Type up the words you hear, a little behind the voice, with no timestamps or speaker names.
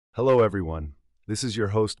Hello, everyone. This is your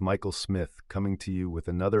host, Michael Smith, coming to you with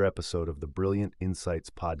another episode of the Brilliant Insights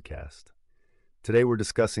podcast. Today, we're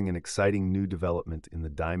discussing an exciting new development in the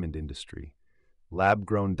diamond industry,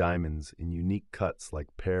 lab-grown diamonds in unique cuts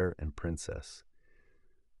like Pear and Princess.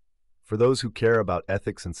 For those who care about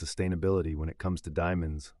ethics and sustainability when it comes to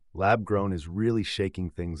diamonds, lab-grown is really shaking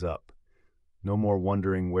things up. No more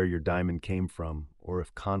wondering where your diamond came from or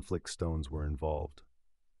if conflict stones were involved.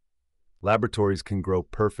 Laboratories can grow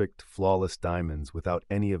perfect, flawless diamonds without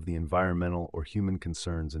any of the environmental or human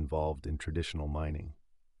concerns involved in traditional mining.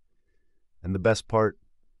 And the best part?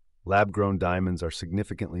 Lab-grown diamonds are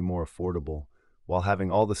significantly more affordable while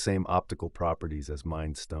having all the same optical properties as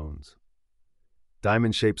mined stones.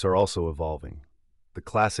 Diamond shapes are also evolving. The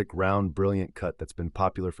classic round, brilliant cut that's been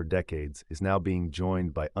popular for decades is now being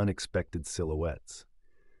joined by unexpected silhouettes.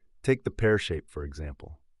 Take the pear shape, for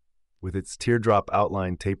example. With its teardrop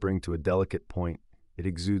outline tapering to a delicate point, it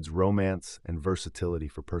exudes romance and versatility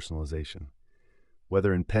for personalization.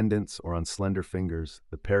 Whether in pendants or on slender fingers,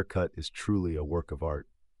 the Pear-Cut is truly a work of art.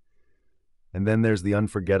 And then there's the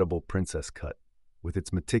unforgettable Princess cut. With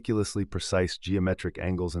its meticulously precise geometric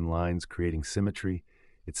angles and lines creating symmetry,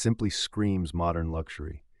 it simply screams modern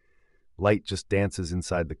luxury. Light just dances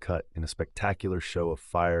inside the cut in a spectacular show of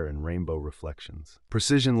fire and rainbow reflections.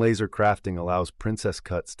 Precision laser crafting allows princess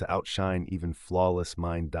cuts to outshine even flawless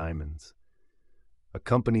mined diamonds. A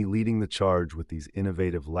company leading the charge with these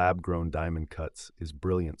innovative lab-grown diamond cuts is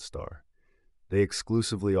Brilliant Star. They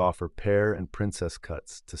exclusively offer pear and princess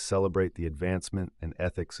cuts to celebrate the advancement and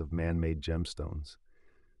ethics of man-made gemstones.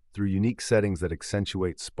 Through unique settings that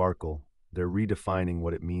accentuate sparkle, they're redefining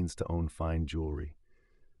what it means to own fine jewelry.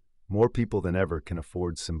 More people than ever can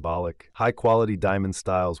afford symbolic, high-quality diamond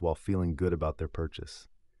styles while feeling good about their purchase.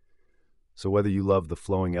 So whether you love the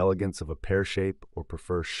flowing elegance of a pear shape or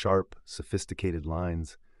prefer sharp, sophisticated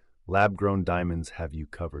lines, lab-grown diamonds have you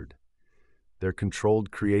covered. Their controlled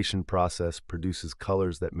creation process produces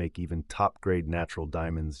colors that make even top-grade natural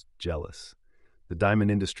diamonds jealous. The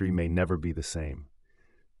diamond industry may never be the same.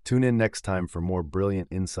 Tune in next time for more brilliant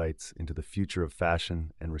insights into the future of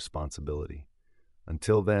fashion and responsibility.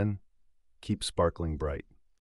 Until then, keep sparkling bright.